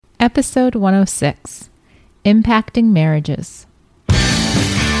Episode 106, Impacting Marriages.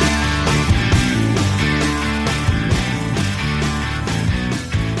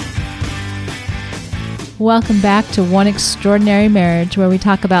 Welcome back to One Extraordinary Marriage, where we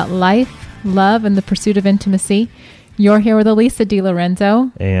talk about life, love, and the pursuit of intimacy. You're here with Elisa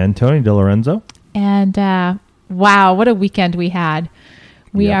DiLorenzo. And Tony DiLorenzo. And wow, what a weekend we had.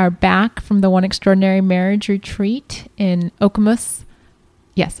 We are back from the One Extraordinary Marriage retreat in Okemos,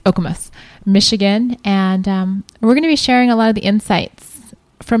 Michigan. And we're going to be sharing a lot of the insights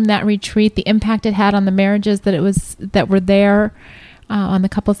from that retreat, the impact it had on the marriages that were there, on the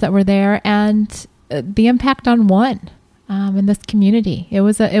couples that were there, and the impact on one in this community. It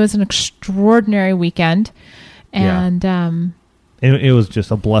was an extraordinary weekend, and it was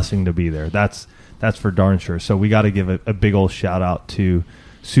just a blessing to be there. That's for darn sure. So we got to give a big old shout out to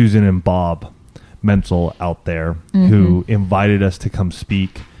Susan and Bob Menzel out there, who invited us to come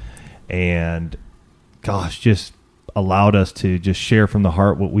speak, and gosh, just allowed us to just share from the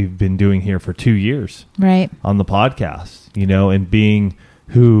heart what we've been doing here for 2 years, right, on the podcast, and being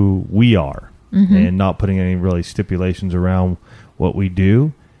who we are. And not putting any really stipulations around what we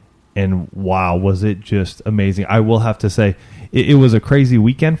do. And wow, was it just amazing. I will have to say, it was a crazy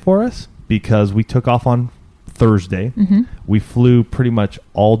weekend for us because we took off on Thursday. We flew pretty much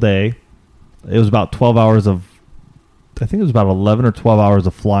all day. It was about 12 hours I think it was about 11 or 12 hours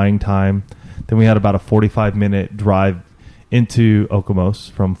of flying time. Then we had about a 45-minute drive into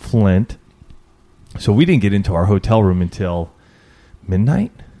Okemos from Flint. So we didn't get into our hotel room until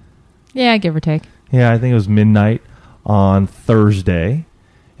midnight. Yeah, give or take. Yeah, I think it was midnight on Thursday.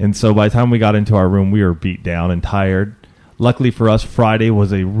 And so by the time we got into our room, we were beat down and tired. Luckily for us, Friday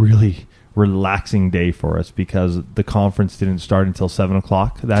was a really relaxing day for us because the conference didn't start until 7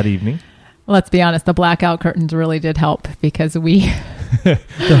 o'clock that evening. Let's be honest, the blackout curtains really did help because we...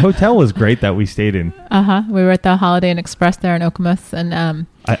 The hotel was great that we stayed in. We were at the Holiday Inn Express there in Okemos, and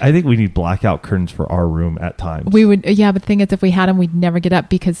I think we need blackout curtains for our room at times. We would, but the thing is, if we had them, we'd never get up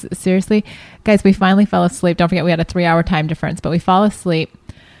because seriously, guys, we finally fell asleep. Don't forget, we had a 3-hour time difference, but we fall asleep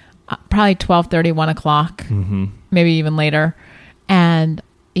probably 12:30, 1 o'clock, maybe even later. And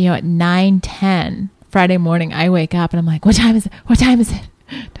at 9:10 Friday morning, I wake up and I'm like, "What time is it? What time is it?"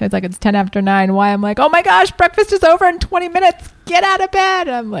 It's like it's 10 after 9. Why? I'm like, "Oh my gosh, breakfast is over in 20 minutes. Get out of bed."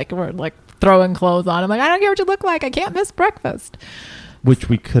 I'm like, we're like throwing clothes on. I'm like, "I don't care what you look like. I can't miss breakfast." Which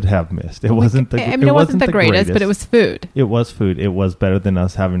we could have missed. It wasn't the greatest, but it was food. It was food. It was better than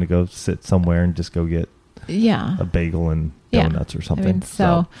us having to go sit somewhere and just go get a bagel and donuts or something.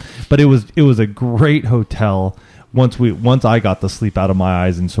 But it was a great hotel. Once I got the sleep out of my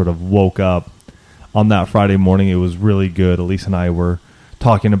eyes and sort of woke up on that Friday morning, it was really good. Elise and I were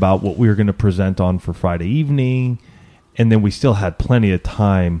talking about what we were going to present on for Friday evening, and then we still had plenty of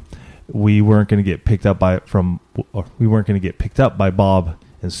time. We weren't going to get picked up by Bob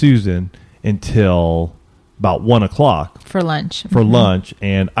and Susan until about 1 o'clock for lunch.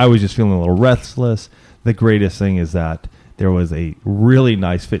 And I was just feeling a little restless. The greatest thing is that there was a really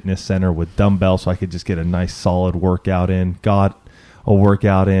nice fitness center with dumbbells, so I could just get a nice solid workout in. Got a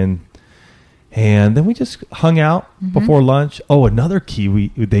workout in. And then we just hung out before lunch. Oh, another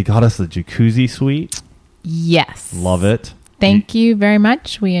key. They got us the jacuzzi suite. Yes. Love it. Thank you very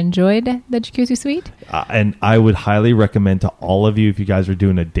much. We enjoyed the jacuzzi suite. And I would highly recommend to all of you, if you guys are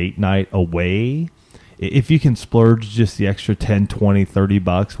doing a date night away, if you can splurge just the extra 10, 20, 30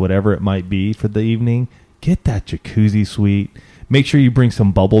 bucks, whatever it might be for the evening, get that jacuzzi suite. Make sure you bring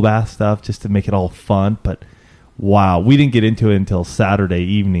some bubble bath stuff just to make it all fun. But wow, we didn't get into it until Saturday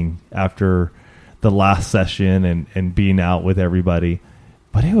evening after the last session and being out with everybody,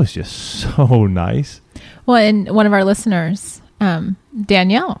 but it was just so nice. Well, and one of our listeners,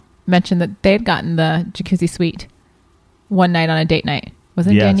 Danielle, mentioned that they had gotten the jacuzzi suite one night on a date night.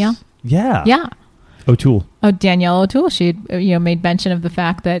 Wasn't it Danielle? Yeah. O'Toole. Oh, Danielle O'Toole. She made mention of the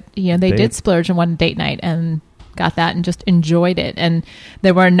fact that they did splurge on one date night and got that and just enjoyed it. And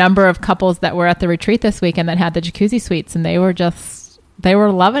there were a number of couples that were at the retreat this weekend that had the jacuzzi suites, and they were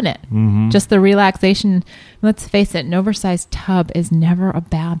loving it. Just the relaxation. Let's face it, an oversized tub is never a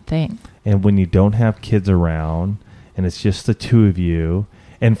bad thing. And when you don't have kids around and it's just the two of you,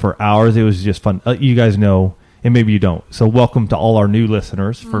 and for hours it was just fun. You guys know, and maybe you don't. So welcome to all our new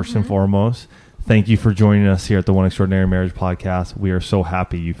listeners, first and foremost. Thank you for joining us here at the One Extraordinary Marriage podcast. We are so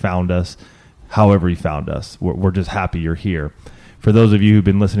happy you found us, however you found us. We're just happy you're here. For those of you who've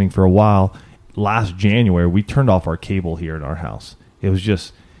been listening for a while, last January, we turned off our cable here in our house. It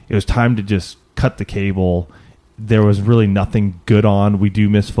was time to just cut the cable. There was really nothing good on. We do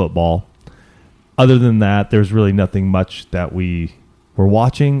miss football. Other than that, there's really nothing much that we we're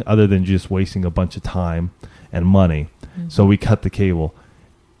watching other than just wasting a bunch of time and money. Mm-hmm. So we cut the cable.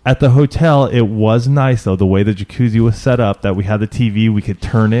 At the hotel, it was nice, though, the way the jacuzzi was set up, that we had the TV, we could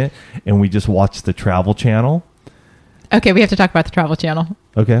turn it, and we just watched the Travel Channel. Okay, we have to talk about the Travel Channel.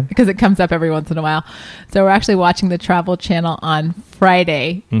 Okay. Because it comes up every once in a while. So we're actually watching the Travel Channel on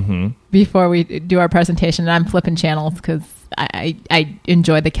Friday before we do our presentation. And I'm flipping channels because I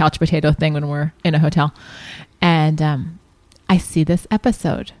enjoy the couch potato thing when we're in a hotel. And I see this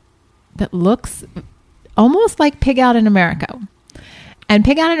episode that looks almost like Pig Out in America. And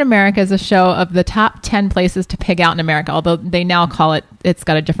Pig Out in America is a show of the top 10 places to pig out in America, although they now call it, it's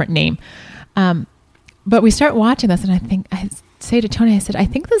got a different name. But we start watching this, and I say to Tony, I said, I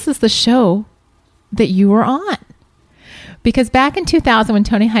think this is the show that you were on. Because back in 2000, when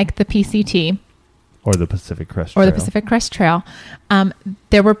Tony hiked the PCT, or the Pacific Crest Trail,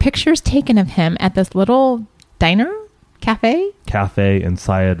 there were pictures taken of him at this little cafe in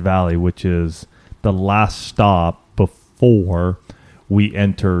Syed Valley, which is the last stop before we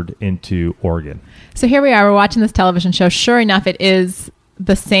entered into Oregon. So here we are, we're watching this television show. Sure enough, it is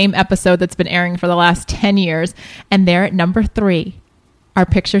the same episode that's been airing for the last 10 years. And there at number 3 are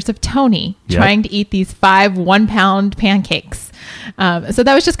pictures of Tony trying to eat these 5 1-pound pancakes. So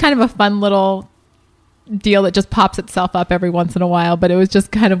that was just kind of a fun little deal that just pops itself up every once in a while. But it was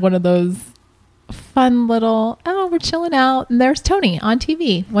just kind of one of those fun little, we're chilling out. And there's Tony on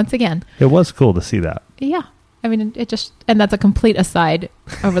TV once again. It was cool to see that. Yeah. I mean, and that's a complete aside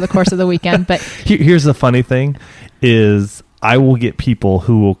over the course of the weekend. But here's the funny thing is I will get people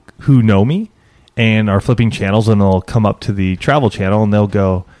who know me and are flipping channels, and they'll come up to the Travel Channel and they'll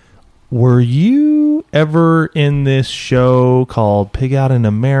go, were you ever in this show called Pig Out in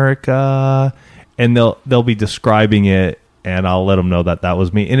America? And they'll be describing it, and I'll let them know that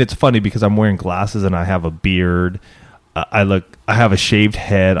was me. And it's funny because I'm wearing glasses and I have a beard. I have a shaved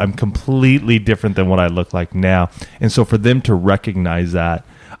head. I'm completely different than what I look like now. And so for them to recognize that,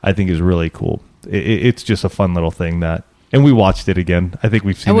 I think is really cool. It's just a fun little thing and we watched it again. I think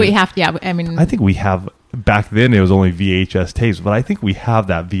we've seen it. I think we have, back then it was only VHS tapes, but I think we have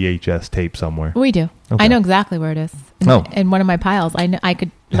that VHS tape somewhere. We do. Okay. I know exactly where it is. In one of my piles. I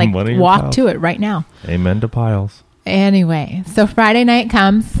could walk piles. To it right now. Amen to piles. Anyway, so Friday night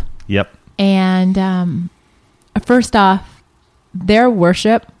comes. Yep. And, first off, their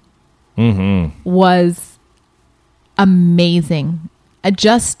worship was amazing.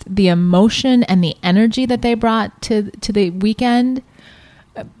 Just the emotion and the energy that they brought to the weekend,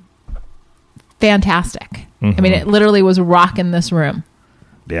 fantastic. I mean, it literally was rocking this room.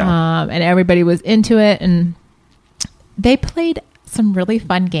 Yeah. And everybody was into it, and they played some really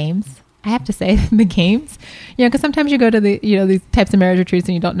fun games. I have to say, the games, because sometimes you go to these types of marriage retreats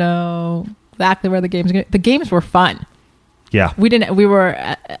and you don't know exactly where the games are going. The games were fun. Yeah. We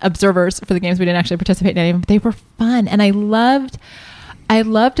were observers for the games. We didn't actually participate in any of them, but they were fun. And I loved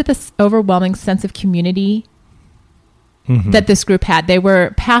this overwhelming sense of community that this group had. They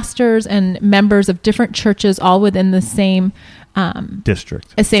were pastors and members of different churches, all within the same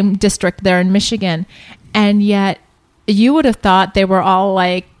district. Same district there in Michigan. And yet you would have thought they were all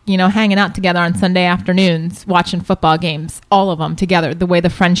hanging out together on Sunday afternoons, watching football games, all of them together. The way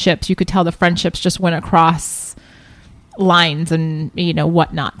you could tell the friendships just went across lines and,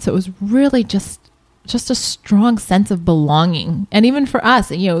 whatnot. So it was really just a strong sense of belonging. And even for us,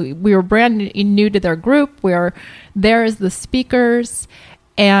 we were brand new to their group. We were there as the speakers,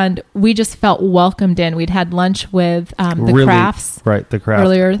 and we just felt welcomed in. We'd had lunch with the Crafts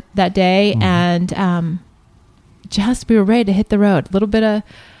earlier that day, and we were ready to hit the road. A little bit of,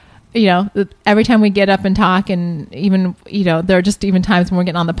 every time we get up and talk, and even, there are just even times when we're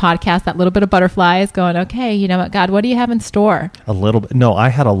getting on the podcast, that little bit of butterflies going, okay, you know what, God, what do you have in store? A little bit. No, I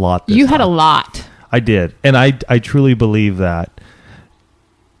had a lot. You had a lot. I did. And I truly believe that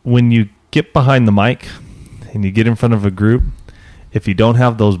when you get behind the mic and you get in front of a group, if you don't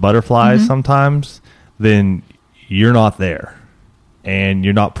have those butterflies sometimes, then you're not there. And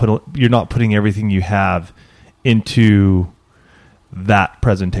you're not putting everything you have into that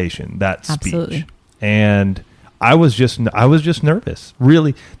presentation, that speech. Absolutely. And I was just nervous.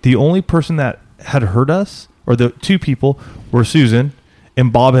 Really, the only person that had heard us, or the two people, were Susan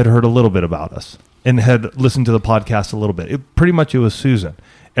and Bob. Had heard a little bit about us and had listened to the podcast a little bit. It was Susan.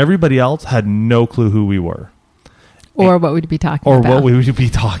 Everybody else had no clue who we were. Or what we'd be talking about. Or what we would be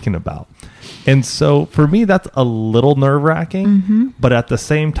talking about. And so for me, that's a little nerve-wracking. But at the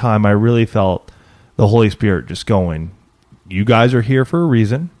same time, I really felt the Holy Spirit just going, you guys are here for a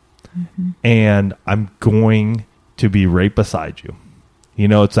reason. And I'm going to be right beside you.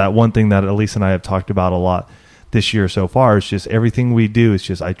 It's that one thing that Elise and I have talked about a lot, this year so far. It's just everything we do is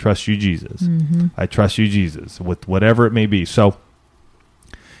just, I trust you, Jesus. I trust you, Jesus, with whatever it may be. So,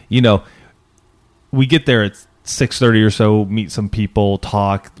 we get there at 6:30 or so, meet some people,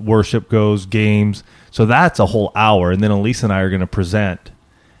 talk, worship goes, games. So that's a whole hour. And then Elisa and I are going to present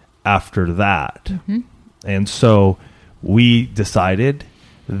after that. And so we decided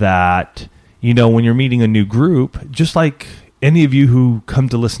that, when you're meeting a new group, just like any of you who come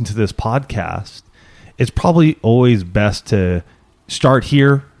to listen to this podcast, it's probably always best to start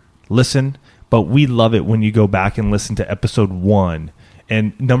here, listen, but we love it when you go back and listen to episode 1.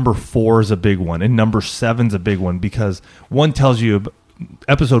 And number 4 is a big one. And number 7 is a big one, because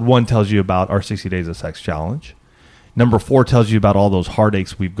episode 1 tells you about our 60 Days of Sex Challenge. Number 4 tells you about all those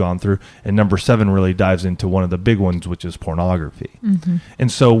heartaches we've gone through. And number 7 really dives into one of the big ones, which is pornography.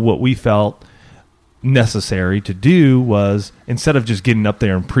 And so what we felt necessary to do was, instead of just getting up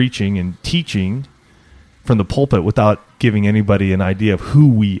there and preaching and teaching from the pulpit without giving anybody an idea of who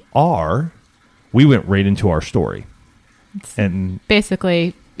we are, we went right into our story. And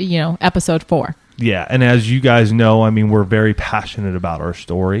basically, episode 4. Yeah. And as you guys know, we're very passionate about our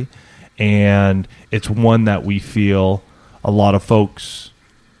story, and it's one that we feel a lot of folks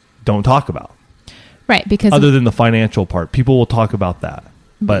don't talk about. Right. Because other than the financial part, people will talk about that.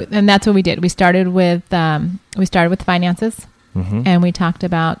 And that's what we did. We started with finances, and we talked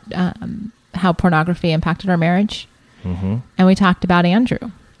about how pornography impacted our marriage. And we talked about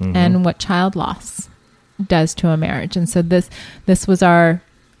Andrew and what child loss does to a marriage. And so this was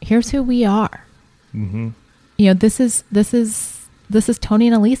here's who we are. This is Tony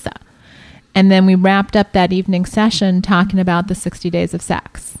and Elisa. And then we wrapped up that evening session talking about the 60 days of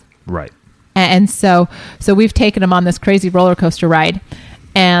sex. Right. And so we've taken them on this crazy roller coaster ride.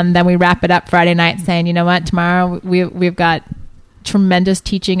 And then we wrap it up Friday night saying, you know what, tomorrow we've got tremendous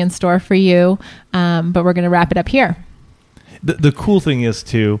teaching in store for you. But we're going to wrap it up here. The cool thing is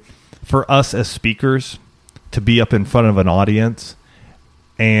too, for us as speakers, to be up in front of an audience,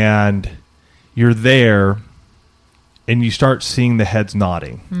 and you're there and you start seeing the heads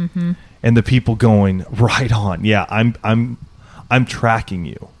nodding and the people going, right on. Yeah, I'm tracking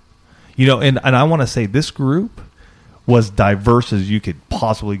you. And I want to say this group was diverse as you could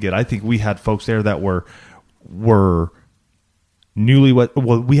possibly get. I think we had folks there that were newlywed.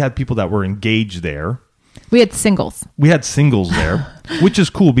 Well, we had people that were engaged there. We had singles. there, which is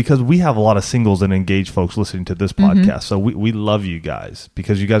cool, because we have a lot of singles and engaged folks listening to this podcast. So we love you guys,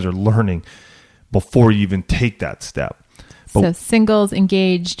 because you guys are learning before you even take that step. But so singles,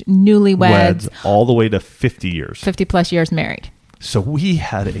 engaged, newlyweds, all the way to 50 years. 50 plus years married. So we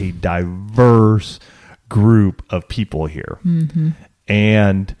had a diverse group of people here.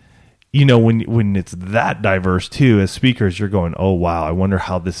 And, when it's that diverse too, as speakers, you're going, oh, wow, I wonder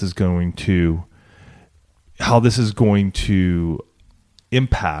how this is going to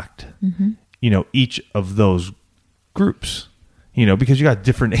impact, each of those groups, because you got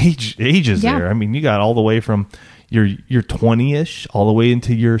different ages there. You got all the way from your 20-ish all the way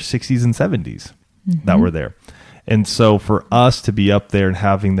into your 60s and 70s that were there. And so for us to be up there and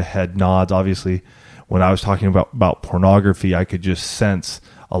having the head nods, obviously, when I was talking about pornography, I could just sense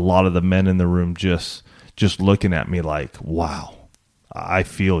a lot of the men in the room just looking at me like, wow, I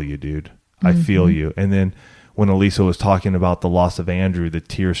feel you, dude. I feel you. And then when Elisa was talking about the loss of Andrew, the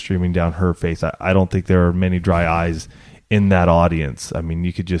tears streaming down her face, I don't think there are many dry eyes in that audience.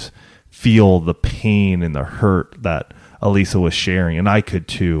 You could just feel the pain and the hurt that Elisa was sharing, and I could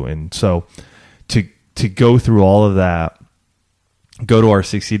too. And so to go through all of that, go to our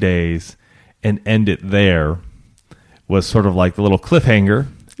 60 days and end it there was sort of like the little cliffhanger.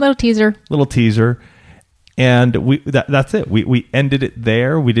 Little teaser. And that's it. We ended it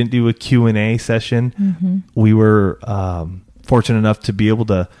there. We didn't do a Q&A session. We were fortunate enough to be able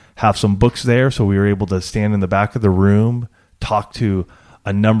to have some books there. So we were able to stand in the back of the room, talk to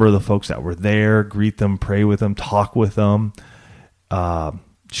a number of the folks that were there, greet them, pray with them, talk with them,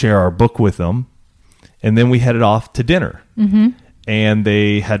 share our book with them. And then we headed off to dinner. And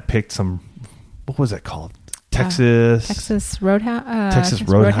they had picked some, what was it called? Texas Roadhouse. Texas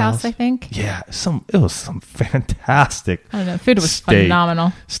Roadhouse, I think. Yeah, it was some fantastic. I don't know. Food was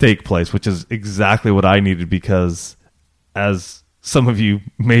phenomenal. Steak place, which is exactly what I needed, because, as some of you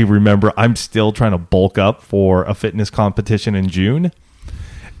may remember, I'm still trying to bulk up for a fitness competition in June,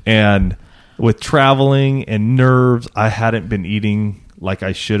 and with traveling and nerves, I hadn't been eating like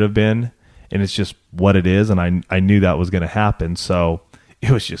I should have been, and it's just what it is, and I knew that was going to happen, so it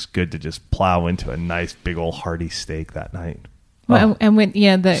was just good to just plow into a nice big old hearty steak that night. Well, and when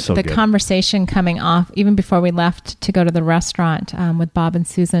So the good. conversation coming off, even before we left to go to the restaurant with Bob and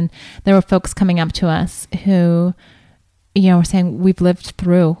Susan, there were folks coming up to us who, were saying we've lived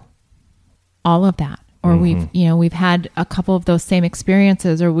through all of that, or we've had a couple of those same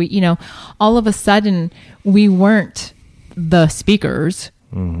experiences, or all of a sudden we weren't the speakers,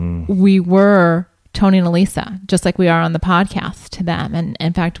 we were Tony and Elisa, just like we are on the podcast to them. And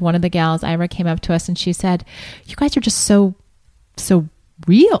in fact, one of the gals, Ira, came up to us and she said, "You guys are just so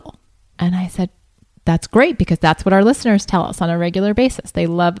real." And I said, "That's great, because that's what our listeners tell us on a regular basis. They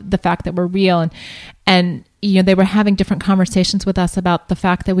love the fact that we're real." And they were having different conversations with us about the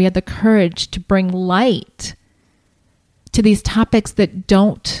fact that we had the courage to bring light to these topics that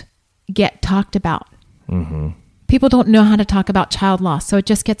don't get talked about. People don't know how to talk about child loss, so it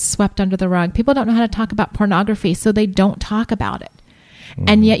just gets swept under the rug. People don't know how to talk about pornography, so they don't talk about it.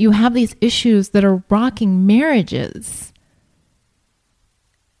 And yet you have these issues that are rocking marriages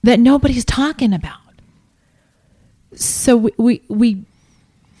that nobody's talking about. So we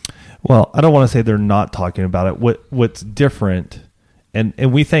Well, I don't want to say they're not talking about it. What's different, and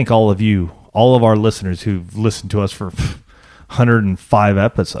we thank all of you, all of our listeners who've listened to us for 105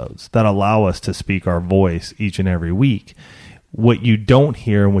 episodes that allow us to speak our voice each and every week. What you don't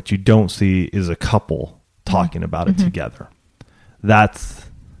hear and what you don't see is a couple talking about it together. That's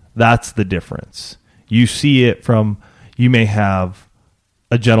the difference. You see it from, you may have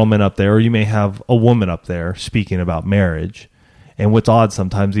a gentleman up there, or you may have a woman up there speaking about marriage. And what's odd,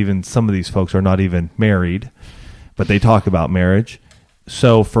 sometimes even some of these folks are not even married, but they talk about marriage.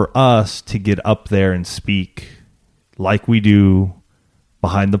 So for us to get up there and speak like we do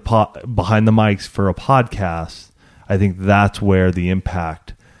behind the mics for a podcast, I think that's where the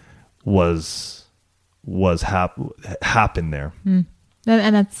impact happened there. And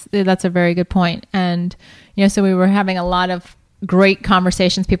that's a very good point. And so we were having a lot of great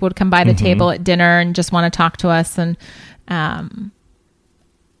conversations. People would come by the table at dinner and just want to talk to us, and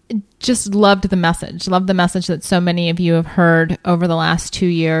just loved the message that so many of you have heard over the last 2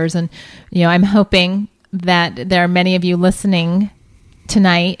 years. And I'm hoping that there are many of you listening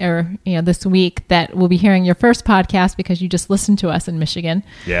tonight or this week that will be hearing your first podcast because you just listened to us in Michigan.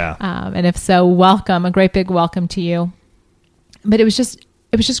 Yeah. And if so, welcome, a great big welcome to you. But it was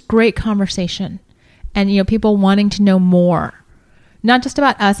just great conversation, and people wanting to know more, not just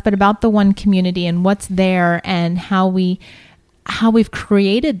about us, but about the One community and what's there and how we've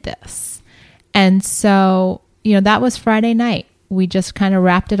created this. And so, that was Friday night. We just kind of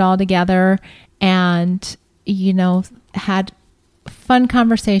wrapped it all together and, had fun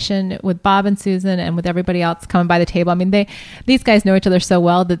conversation with Bob and Susan and with everybody else coming by the table. I mean, these guys know each other so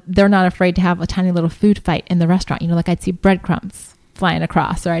well that they're not afraid to have a tiny little food fight in the restaurant. Like I'd see breadcrumbs flying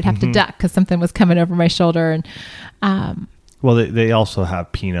across, or I'd have to duck because something was coming over my shoulder. And, well, they also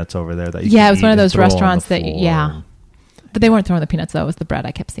have peanuts over there that you it was one of those restaurants that, but they weren't throwing the peanuts though. It was the bread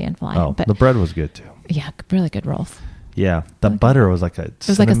I kept seeing flying. Oh, but the bread was good too. Yeah, really good rolls. Yeah, the butter was like it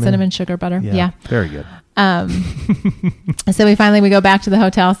was like a cinnamon sugar butter. Yeah. Very good. So we go back to the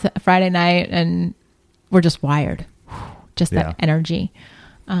hotel Friday night, and we're just wired, just that energy.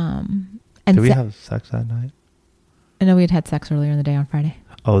 And did we have sex that night? I know we had sex earlier in the day on Friday.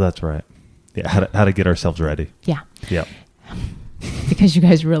 Oh, that's right. Yeah, how to get ourselves ready. Yeah. Yep. Because you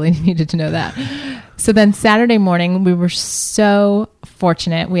guys really needed to know that. So then Saturday morning, we were so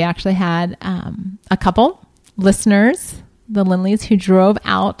fortunate. We actually had a couple listeners, the Lindleys, who drove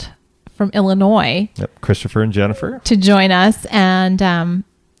out from Illinois. Yep, Christopher and Jennifer. To join us, and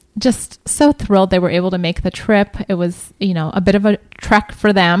just so thrilled they were able to make the trip. It was, a bit of a trek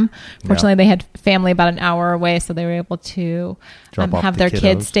for them. Fortunately, they had family about an hour away, so they were able to have their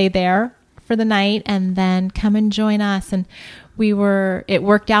kids stay there for the night and then come and join us. And it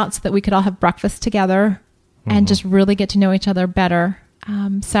worked out so that we could all have breakfast together and just really get to know each other better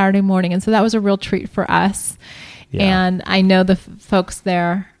Saturday morning. And so that was a real treat for us. Yeah. And I know the folks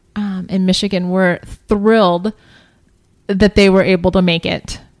there in Michigan were thrilled that they were able to make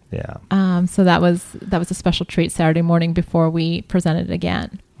it. Yeah. So that was a special treat Saturday morning before we presented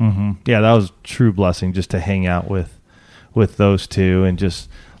again. Mm-hmm. Yeah, that was a true blessing just to hang out with those two and just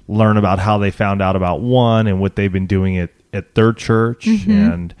learn about how they found out about One and what they've been doing at their church,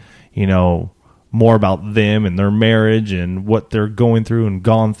 and more about them and their marriage and what they're going through and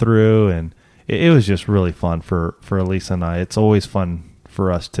gone through. And it was just really fun for Elisa and I. It's always fun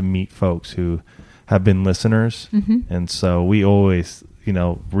for us to meet folks who have been listeners. And so we always,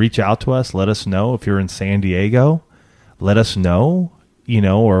 reach out to us, let us know if you're in San Diego, let us know,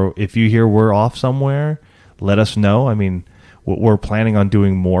 or if you hear we're off somewhere, let us know. I mean, we're planning on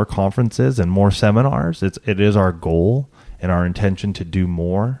doing more conferences and more seminars. It is our goal. and our intention to do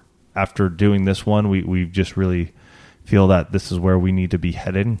more. After doing this one, we just really feel that this is where we need to be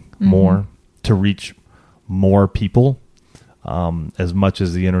heading more to reach more people. As much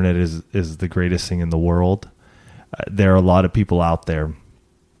as the internet is the greatest thing in the world, there are a lot of people out there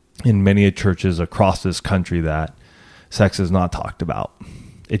in many churches across this country that sex is not talked about.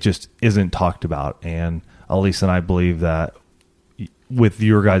 It just isn't talked about. And Elise and I believe that with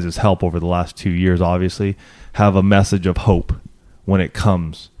your guys' help over the last 2 years, obviously, have a message of hope when it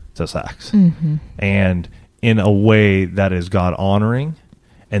comes to sex. And in a way that is God honoring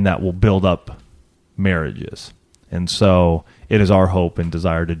and that will build up marriages. And so it is our hope and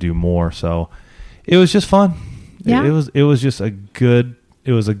desire to do more. So it was just fun. Yeah. It was just a good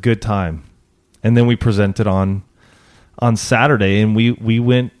time. And then we presented on Saturday, and we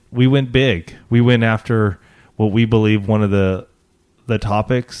went big. We went after what we believe one of the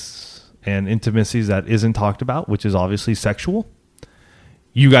topics and intimacies that isn't talked about, which is obviously sexual.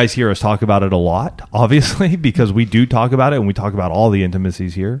 You guys hear us talk about it a lot, obviously, because we do talk about it, and we talk about all the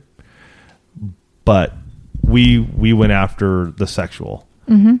intimacies here. But we went after the sexual,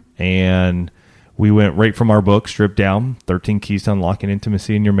 and we went right from our book, stripped down 13 Keys to Unlocking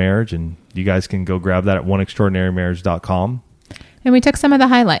Intimacy in Your Marriage. And you guys can go grab that at oneextraordinarymarriage.com. And we took some of the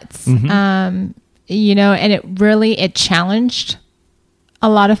highlights, and it challenged a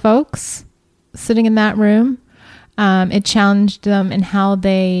lot of folks sitting in that room. It challenged them in how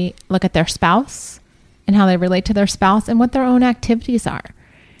they look at their spouse and how they relate to their spouse and what their own activities are.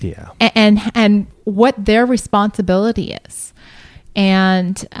 Yeah. And what their responsibility is.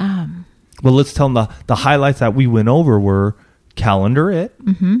 And, well, let's tell them the highlights that we went over were calendar it.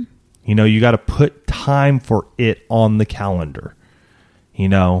 You got to put time for it on the calendar,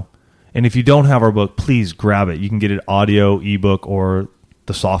 and if you don't have our book, please grab it. You can get it audio, ebook, or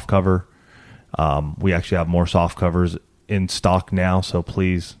the soft cover. We actually have more soft covers in stock now, so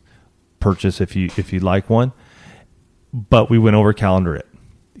please purchase if you'd like one. But we went over calendar it.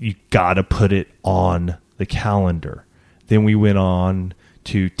 You got to put it on the calendar. Then we went on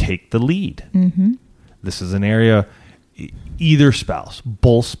to take the lead. This is an area either spouse,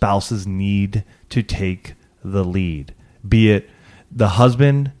 both spouses need to take the lead. Be it the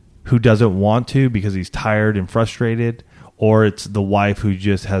husband who doesn't want to because he's tired and frustrated, or it's the wife who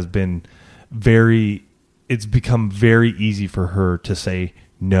just has been it's become very easy for her to say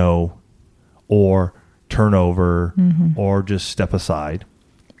no or turn over or just step aside.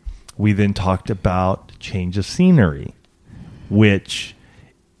 We then talked about change of scenery, which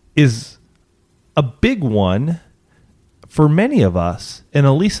is a big one for many of us. And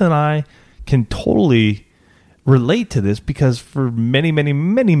Elisa and I can totally relate to this because for many, many,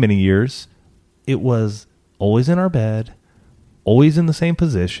 many, many years, it was always in our bed, always in the same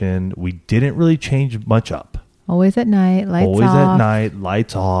position. We didn't really change much up. Always at night, lights off. Always at night,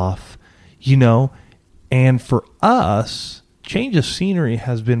 lights off, And for us, change of scenery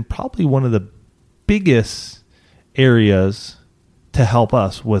has been probably one of the biggest areas to help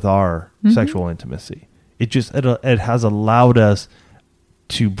us with our sexual intimacy. It has allowed us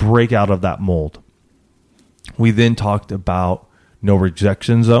to break out of that mold. We then talked about no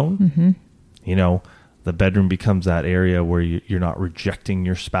rejection zone. The bedroom becomes that area where you're not rejecting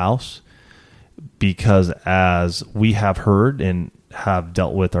your spouse, because as we have heard and have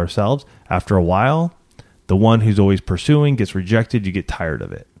dealt with ourselves, after a while, the one who's always pursuing gets rejected. You get tired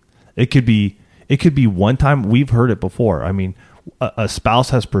of it. It could be one time. We've heard it before. I mean, a spouse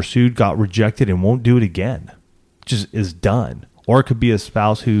has pursued, got rejected, and won't do it again. Just is done. Or it could be a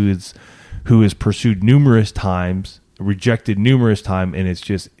spouse who is pursued numerous times, rejected numerous times, and it's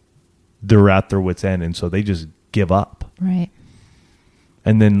just they're at their wit's end, and so they just give up. Right.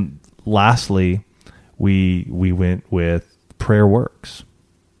 And then lastly, we went with prayer works.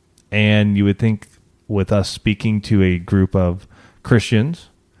 And you would think with us speaking to a group of Christians,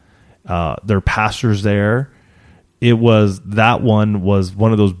 their pastors there, that one was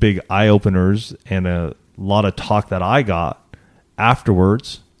one of those big eye openers, and a lot of talk that I got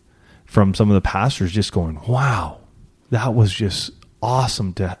afterwards from some of the pastors just going, wow, that was just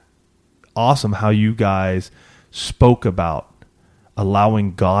awesome how you guys spoke about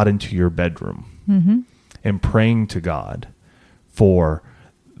allowing God into your bedroom and praying to God for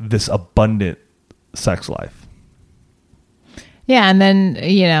this abundant sex life. Yeah. And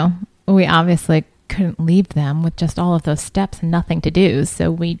then, we obviously couldn't leave them with just all of those steps and nothing to do. So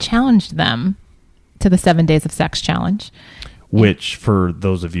we challenged them to the 7 Days of Sex Challenge. Which, for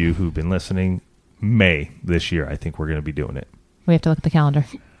those of you who've been listening, May this year, I think we're going to be doing it. We have to look at the calendar.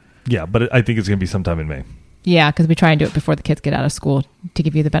 Yeah, but I think it's going to be sometime in May. Yeah, because we try and do it before the kids get out of school to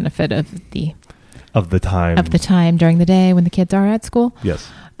give you the benefit of the of the time during the day when the kids are at school. Yes.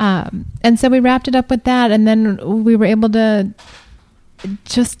 And so we wrapped it up with that, and then we were able to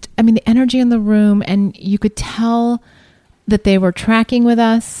the energy in the room, and you could tell that they were tracking with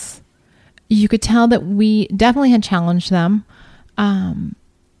us. You could tell that we definitely had challenged them, and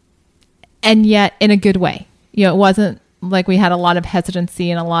yet in a good way. It wasn't like we had a lot of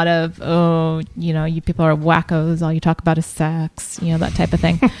hesitancy and a lot of, you people are wackos. All you talk about is sex, that type of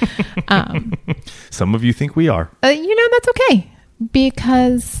thing. Some of you think we are. That's okay,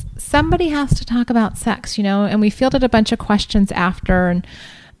 because somebody has to talk about sex, and we fielded a bunch of questions after, and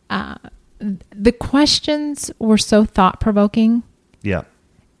the questions were so thought-provoking. Yeah.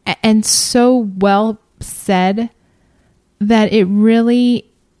 And so well said that it really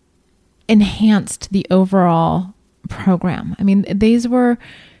enhanced the overall program. These were,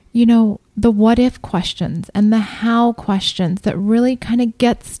 the what if questions and the how questions that really kind of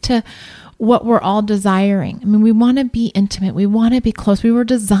gets to what we're all desiring. We want to be intimate. We want to be close. We were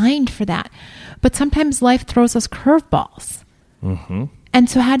designed for that. But sometimes life throws us curveballs. Mm-hmm. And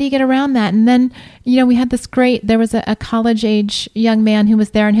so how do you get around that? And then, we had there was a college age young man who was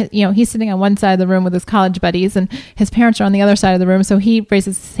there, and he's sitting on one side of the room with his college buddies, and his parents are on the other side of the room. So he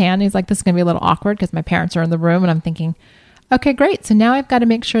raises his hand. He's like, this is going to be a little awkward because my parents are in the room. And I'm thinking, okay, great. So now I've got to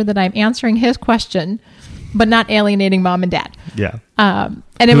make sure that I'm answering his question, but not alienating mom and dad. Yeah. And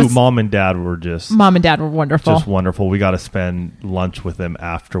it was mom and dad were wonderful. Just wonderful. We got to spend lunch with them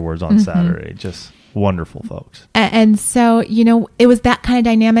afterwards on Saturday. Just wonderful folks. And so, it was that kind of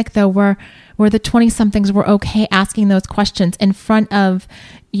dynamic though, where the 20-somethings were okay asking those questions in front of,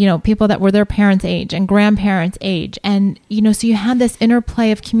 people that were their parents' age and grandparents' age. And, so you had this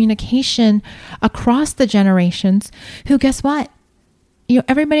interplay of communication across the generations who, guess what?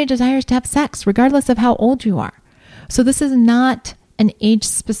 Everybody desires to have sex regardless of how old you are. So this is not an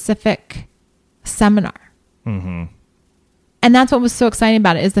age-specific seminar. Mm-hmm. And that's what was so exciting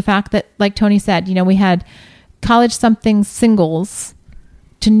about it, is the fact that, like Tony said, we had college something singles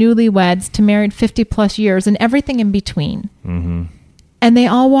to newlyweds to married 50 plus years and everything in between. Mm-hmm. And they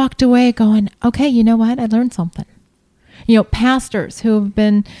all walked away going, okay, you know what? I learned something. Pastors who have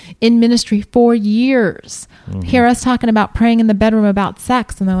been in ministry for years hear us talking about praying in the bedroom about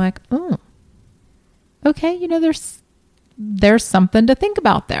sex. And they're like, oh, okay, there's something to think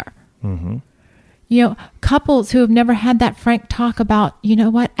about there. Mm-hmm. Couples who have never had that frank talk about,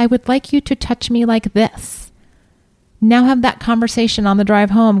 what, I would like you to touch me like this. Now have that conversation on the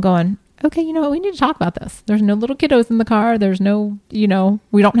drive home going, okay, we need to talk about this. There's no little kiddos in the car. There's no,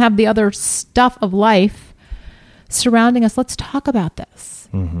 we don't have the other stuff of life surrounding us. Let's talk about this.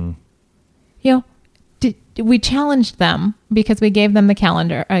 Mm-hmm. We challenged them because we gave them the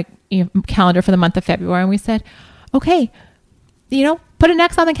calendar for the month of February. And we said, okay, put an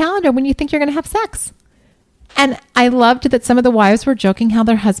X on the calendar when you think you're going to have sex. And I loved that some of the wives were joking how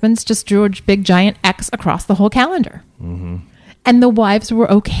their husbands just drew a big giant X across the whole calendar. Mm-hmm. And the wives were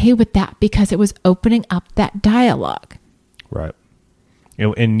okay with that because it was opening up that dialogue. Right.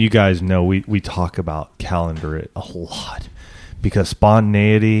 And you guys know we talk about calendar it a whole lot because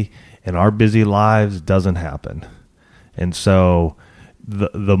spontaneity in our busy lives doesn't happen. And so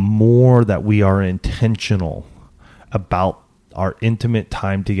the more that we are intentional about our intimate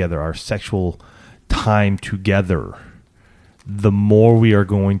time together, our sexual time together, the more we are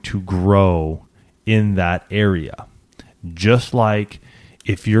going to grow in that area. Just like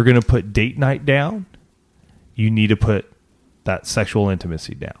if you're going to put date night down, you need to put that sexual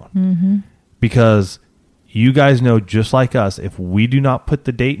intimacy down. Mm-hmm. Because you guys know, just like us, if we do not put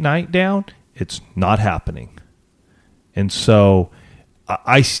the date night down, it's not happening. And so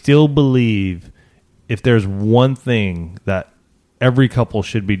I still believe if there's one thing that every couple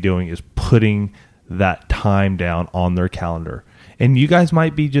should be doing is putting that time down on their calendar. And you guys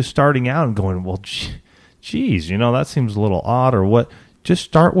might be just starting out and going, well, geez, that seems a little odd or what. Just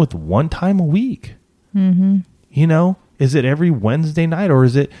start with one time a week. Mm-hmm. Is it every Wednesday night, or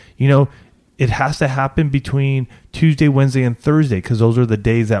is it, it has to happen between Tuesday, Wednesday, and Thursday because those are the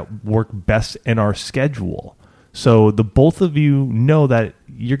days that work best in our schedule. So the both of you know that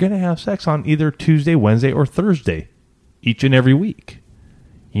you're going to have sex on either Tuesday, Wednesday, or Thursday each and every week.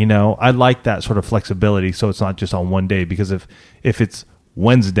 I like that sort of flexibility so it's not just on one day, because if it's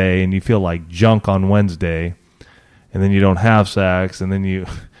Wednesday and you feel like junk on Wednesday and then you don't have sex and then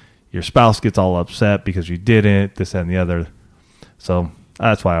your spouse gets all upset because you didn't, this, that, and the other. So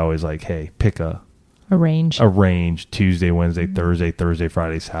that's why I always like, hey, pick a range. Tuesday, Wednesday, Thursday,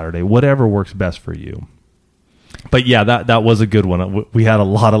 Friday, Saturday, whatever works best for you. But yeah, that was a good one. We had a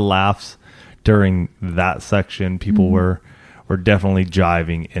lot of laughs during that section. People were were definitely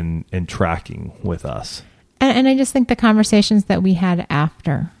jiving and tracking with us. And I just think the conversations that we had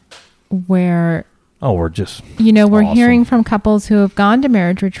after, where we're just we're awesome. hearing from couples who have gone to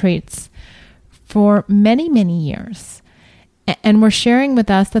marriage retreats for many, many years, and were sharing with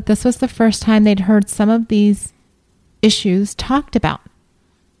us that this was the first time they'd heard some of these issues talked about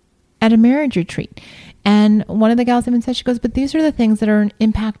at a marriage retreat. And one of the gals even said, she goes, but these are the things that are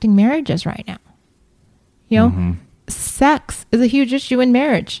impacting marriages right now. Sex is a huge issue in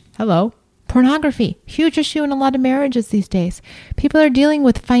marriage. Hello. Pornography, huge issue in a lot of marriages these days. People are dealing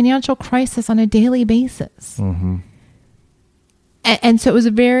with financial crisis on a daily basis. And so it was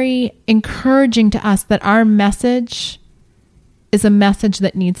very encouraging to us that our message is a message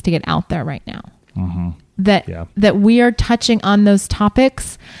that needs to get out there right now. That we are touching on those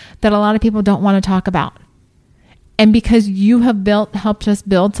topics that a lot of people don't want to talk about. And because you have helped us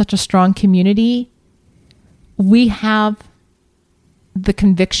build such a strong community, we have the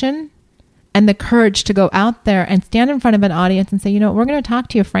conviction and the courage to go out there and stand in front of an audience and say, we're going to talk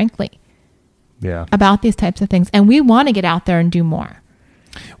to you frankly about these types of things. And we want to get out there and do more.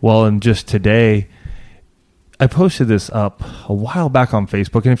 Well, and just today, I posted this up a while back on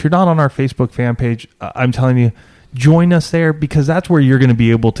Facebook. And if you're not on our Facebook fan page, I'm telling you, join us there, because that's where you're going to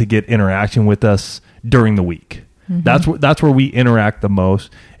be able to get interaction with us during the week. That's where we interact the most.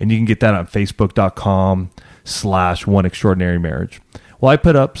 And you can get that on facebook.com/One Extraordinary Marriage. Well, I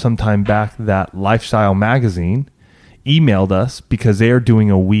put up some time back that Lifestyle Magazine emailed us because they are doing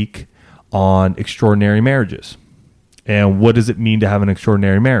a week on extraordinary marriages. And what does it mean to have an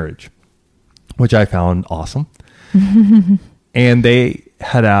extraordinary marriage? Which I found awesome. And they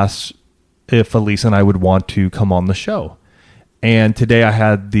had asked if Elisa and I would want to come on the show. And today I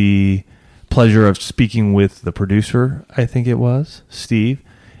had the pleasure of speaking with the producer, I think it was, Steve,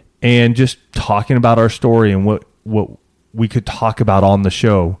 and just talking about our story and what we could talk about on the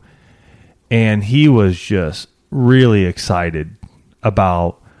show. And he was just really excited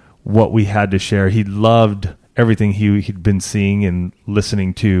about what we had to share. He loved everything he'd been seeing and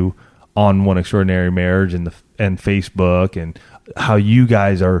listening to on One Extraordinary Marriage and Facebook, and how you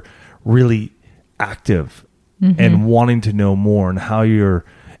guys are really active and wanting to know more, and how you're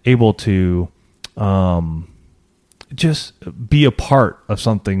able to just be a part of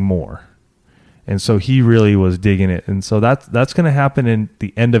something more. And so he really was digging it. And so that's going to happen in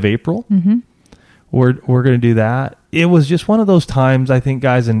the end of April. We're going to do that. It was just one of those times, I think,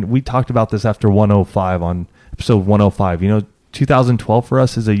 guys, and we talked about this after 105 on episode 105. 2012 for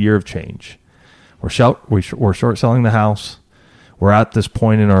us is a year of change. We're short selling the house. We're at this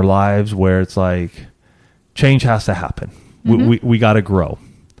point in our lives where it's like change has to happen. We got to grow.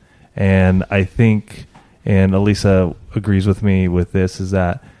 And I think, and Elisa agrees with me with this, is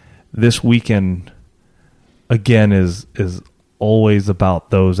that this weekend, again, is always about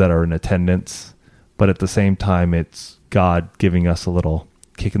those that are in attendance, but at the same time, it's God giving us a little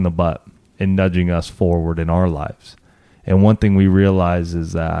kick in the butt and nudging us forward in our lives. And one thing we realize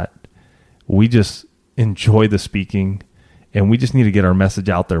is that we just enjoy the speaking, and we just need to get our message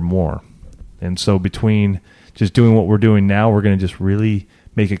out there more. And so between just doing what we're doing now, we're going to just really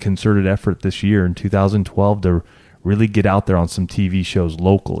make a concerted effort this year in 2012 to really get out there on some TV shows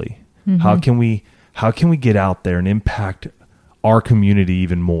locally. How can we get out there and impact our community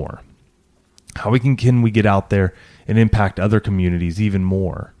even more? How can we get out there and impact other communities even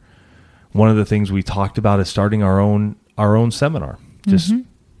more? One of the things we talked about is starting our own seminar. Just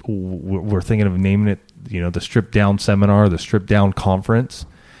we're thinking of naming it, the Strip Down Seminar, the Strip Down Conference,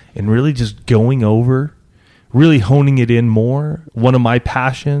 and really just going over, really honing it in more. One of my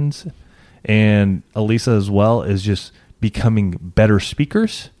passions, and Elisa as well, is just becoming better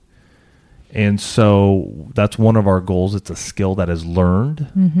speakers. And so that's one of our goals. It's a skill that is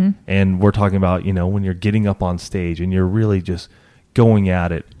learned. And we're talking about, when you're getting up on stage and you're really just going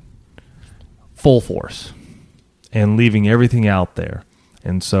at it full force and leaving everything out there.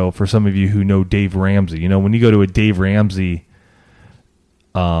 And so for some of you who know Dave Ramsey, when you go to a Dave Ramsey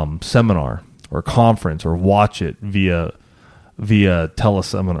seminar or conference, or watch it via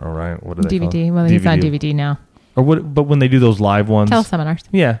teleseminar, right? What are they DVD. called? Well, he's on DVD now. Or what? But when they do those live ones, Teleseminars.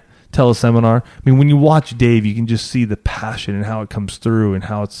 Yeah, teleseminar. I mean, when you watch Dave, you can just see the passion and how it comes through, and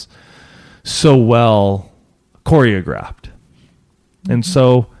how it's so well choreographed. And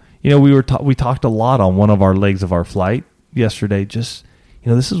so, we talked a lot on one of our legs of our flight yesterday. Just,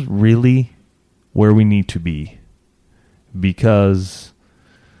 this is really where we need to be, because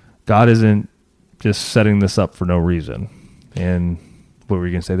God isn't just setting this up for no reason. And what were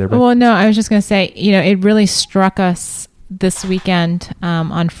you going to say there, Beth? Well, no, I was just going to say, it really struck us this weekend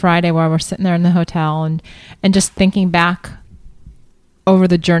on Friday, while we're sitting there in the hotel and just thinking back over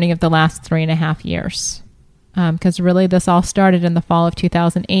the journey of the last 3.5 years. Because really this all started in the fall of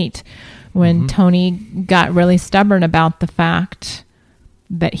 2008 when Tony got really stubborn about the fact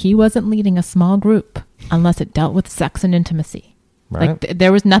that he wasn't leading a small group unless it dealt with sex and intimacy. Right. Like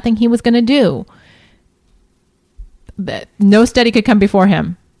there was nothing he was going to do. That no study could come before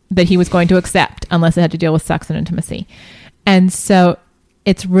him that he was going to accept unless it had to deal with sex and intimacy. And so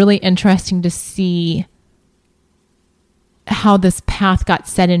it's really interesting to see how this path got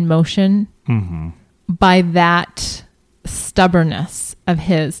set in motion by that stubbornness of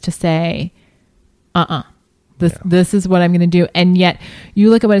his to say, this is what I'm going to do. And yet you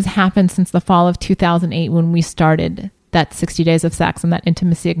look at what has happened since the fall of 2008 when we started that 60 Days of Sex and that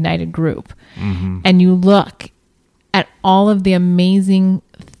Intimacy Ignited group. And you look at all of the amazing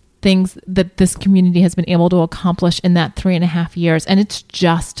things that this community has been able to accomplish in that 3.5 years. And it's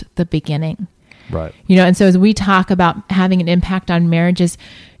just the beginning. Right. You know, and so as we talk about having an impact on marriages,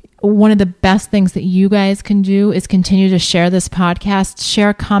 one of the best things that you guys can do is continue to share this podcast,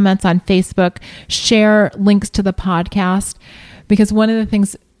 share comments on Facebook, share links to the podcast, because one of the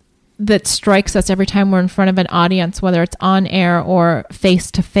things that strikes us every time we're in front of an audience, whether it's on air or face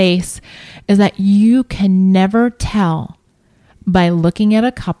to face, is that you can never tell by looking at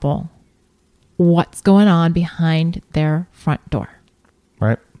a couple what's going on behind their front door.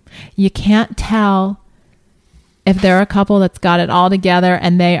 Right. You can't tell if they're a couple that's got it all together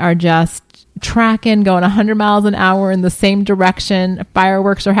and they are just tracking, going 100 miles an hour in the same direction.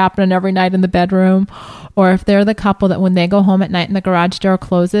 Fireworks are happening every night in the bedroom. Or if they're the couple that when they go home at night and the garage door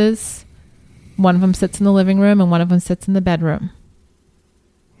closes, one of them sits in the living room and one of them sits in the bedroom.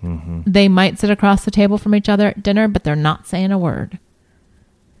 They might sit across the table from each other at dinner, but they're not saying a word.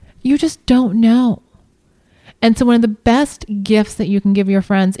 You just don't know. And so one of the best gifts that you can give your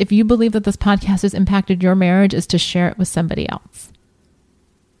friends, if you believe that this podcast has impacted your marriage, is to share it with somebody else.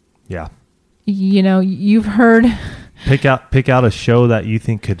 Yeah. You know, you've heard... Pick out a show that you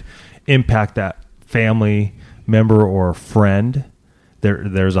think could impact that family member or friend.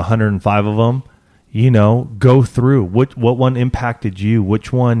 There's 105 of them. You know, go through what one impacted you.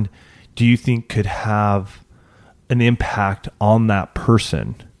 Which one do you think could have an impact on that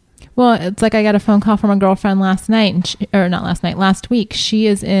person? Well, it's like I got a phone call from a girlfriend last week. She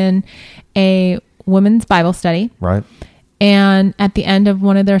is in a women's Bible study. Right. And at the end of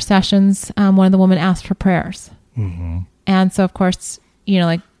one of their sessions, one of the women asked for prayers. And so, of course, you know,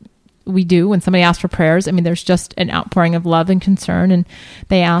 like we do when somebody asks for prayers, I mean, there's just an outpouring of love and concern. And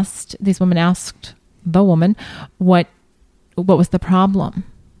these women asked the woman, what was the problem?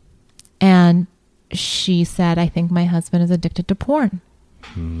 And she said, I think my husband is addicted to porn.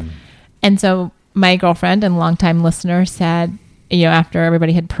 And so my girlfriend and longtime listener said, you know, after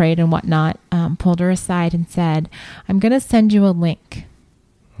everybody had prayed and whatnot, pulled her aside and said, I'm going to send you a link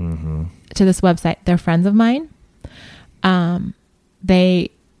to this website. They're friends of mine.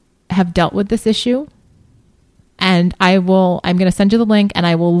 They have dealt with this issue, and I'm going to send you the link, and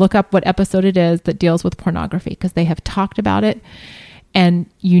I will look up what episode it is that deals with pornography, because they have talked about it, and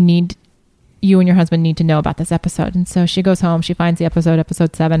you and your husband need to know about this episode. And so she goes home, she finds the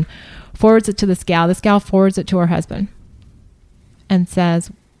episode 7, forwards it to this gal. This gal forwards it to her husband and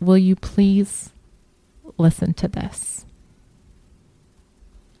says, will you please listen to this?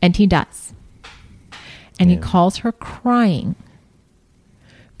 And he does. And he calls her crying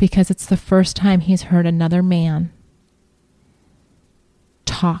because it's the first time he's heard another man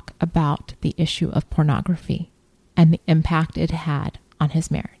talk about the issue of pornography and the impact it had on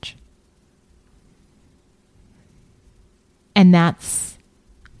his marriage. And that's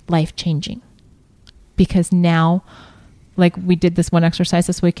life-changing, because now, like we did this one exercise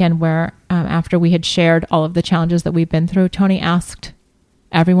this weekend where after we had shared all of the challenges that we've been through, Tony asked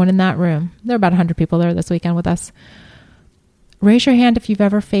everyone in that room, there are about 100 people there this weekend with us, raise your hand if you've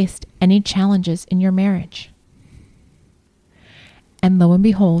ever faced any challenges in your marriage. And lo and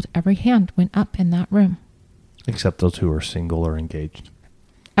behold, every hand went up in that room. Except those who are single or engaged.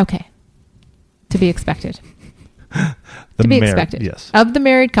 Okay. To be expected. Expected. Yes. Of the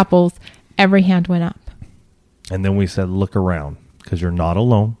married couples, every hand went up. And then we said, look around, because you're not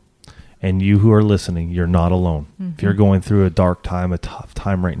alone. And you who are listening, you're not alone. If you're going through a dark time, a tough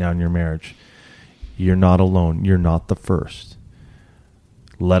time right now in your marriage, you're not alone. You're not the first.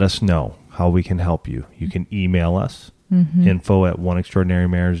 Let us know how we can help you. You can email us,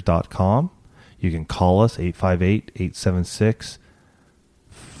 info@oneextraordinarymarriage.com. You can call us,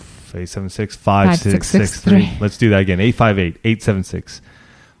 858-876-5663. Let's do that again,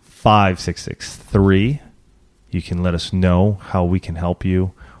 858-876-5663. You can let us know how we can help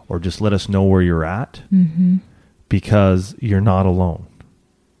you, or just let us know where you're at, because you're not alone.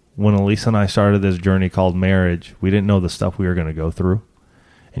 when Elisa and I started this journey called marriage, we didn't know the stuff we were going to go through.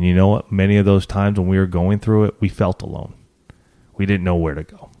 And you know what? Many of those times when we were going through it, we felt alone. We didn't know where to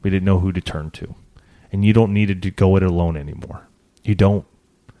go. We didn't know who to turn to. And you don't need to go it alone anymore. You don't.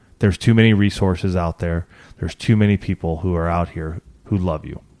 There's too many resources out there. There's too many people who are out here who love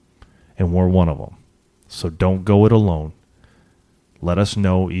you. And we're one of them. So don't go it alone. Let us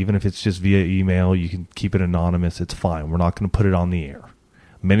know, even if it's just via email. You can keep it anonymous. It's fine. We're not going to put it on the air.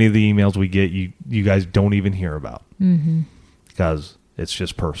 Many of the emails we get, you guys don't even hear about. Mm-hmm. Because it's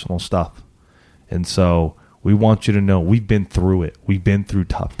just personal stuff. And so we want you to know we've been through it. We've been through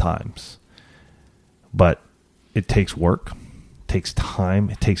tough times. But it takes work. It takes time.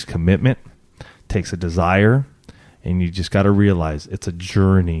 It takes commitment. It takes a desire. And you just got to realize it's a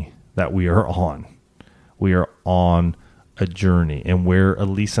journey that we are on. We are on a journey. And where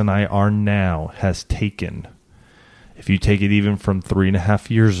Elisa and I are now has taken, if you take it even from 3.5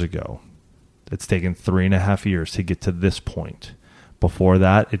 years ago, it's taken 3.5 years to get to this point. Before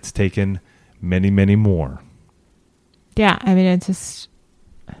that, it's taken many, many more. Yeah, I mean, it's just,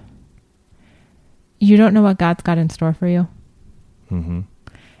 you don't know what God's got in store for you. Mm-hmm.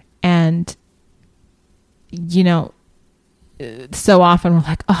 And, you know, so often we're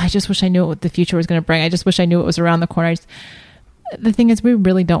like, oh, I just wish I knew what the future was going to bring. I just wish I knew it was around the corner. The thing is, we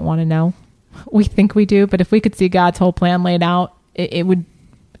really don't want to know. We think we do, but if we could see God's whole plan laid out, it would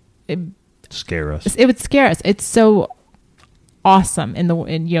scare us. It would scare us. It's so awesome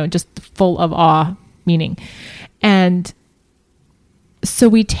in just full of awe meaning. And so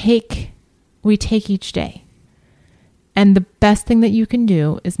we take each day. And the best thing that you can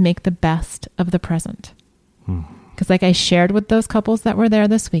do is make the best of the present. Because like I shared with those couples that were there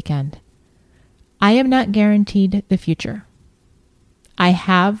this weekend, I am not guaranteed the future. I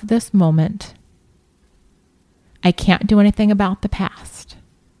have this moment. I can't do anything about the past.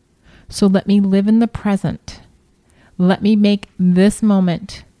 So let me live in the present. Let me make this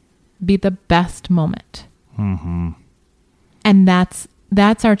moment be the best moment. Mm-hmm. And that's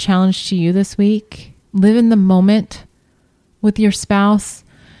our challenge to you this week. Live in the moment with your spouse.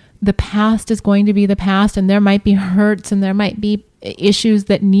 The past is going to be the past, and there might be hurts and there might be issues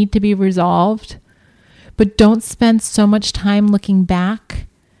that need to be resolved. But don't spend so much time looking back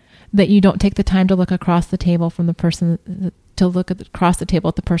that you don't take the time to look across the table from the person, to look across the table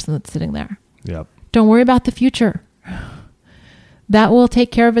at the person that's sitting there. Yep. Don't worry about the future. That will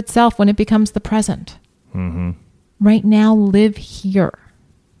take care of itself when it becomes the present. Mm-hmm. Right now, live here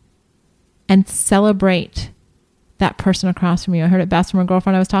and celebrate that person across from you. I heard it best from a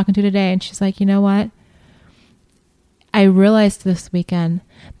girlfriend I was talking to today, and she's like, you know what? I realized this weekend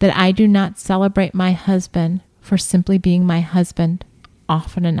that I do not celebrate my husband for simply being my husband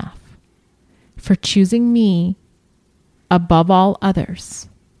often enough, for choosing me above all others.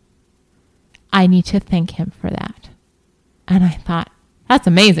 I need to thank him for that. And I thought, that's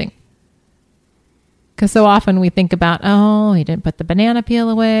amazing. Because so often we think about, oh, he didn't put the banana peel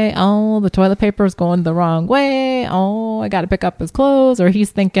away. Oh, the toilet paper is going the wrong way. Oh, I got to pick up his clothes. Or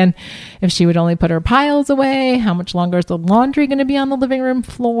he's thinking if she would only put her piles away, how much longer is the laundry going to be on the living room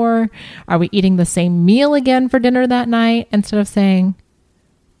floor? Are we eating the same meal again for dinner that night? Instead of saying,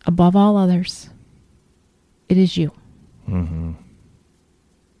 above all others, it is you. Mm-hmm.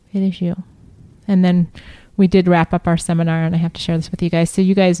 It is you. And then we did wrap up our seminar, and I have to share this with you guys so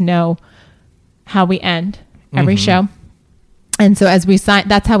you guys know how we end every show. And so as we sign,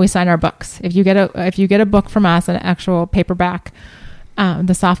 that's how we sign our books. If you get a book from us, an actual paperback,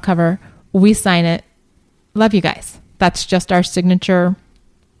 the soft cover, we sign it. Love you guys. That's just our signature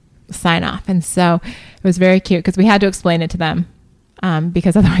sign off. And so it was very cute because we had to explain it to them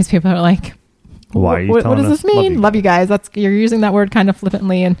because otherwise people are like, why are you what does this mean? Love you guys. You're using that word kind of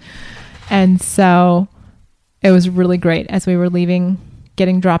flippantly. And so it was really great as we were leaving,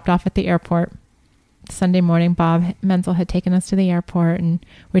 getting dropped off at the airport. Sunday morning, Bob Menzel had taken us to the airport, and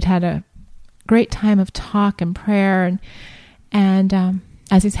we'd had a great time of talk and prayer. And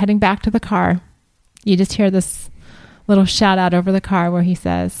as he's heading back to the car, you just hear this little shout out over the car where he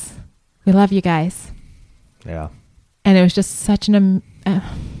says, "We love you guys." Yeah. And it was just such a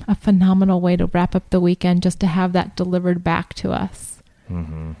phenomenal way to wrap up the weekend, just to have that delivered back to us.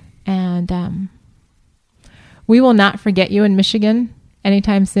 Mm-hmm. And we will not forget you in Michigan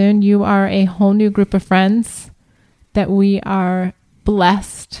anytime soon. You are a whole new group of friends that we are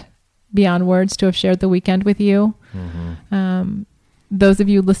blessed beyond words to have shared the weekend with you. Mm-hmm. Those of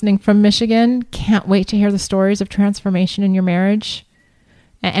you listening from Michigan, can't wait to hear the stories of transformation in your marriage.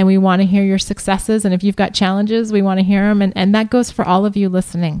 And we want to hear your successes. And if you've got challenges, we want to hear them. And that goes for all of you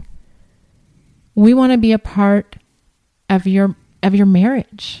listening. We want to be a part of your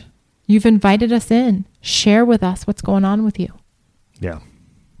marriage. You've invited us in. Share with us what's going on with you. Yeah,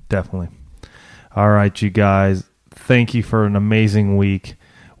 definitely. All right, you guys. Thank you for an amazing week.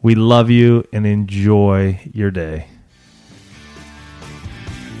 We love you and enjoy your day.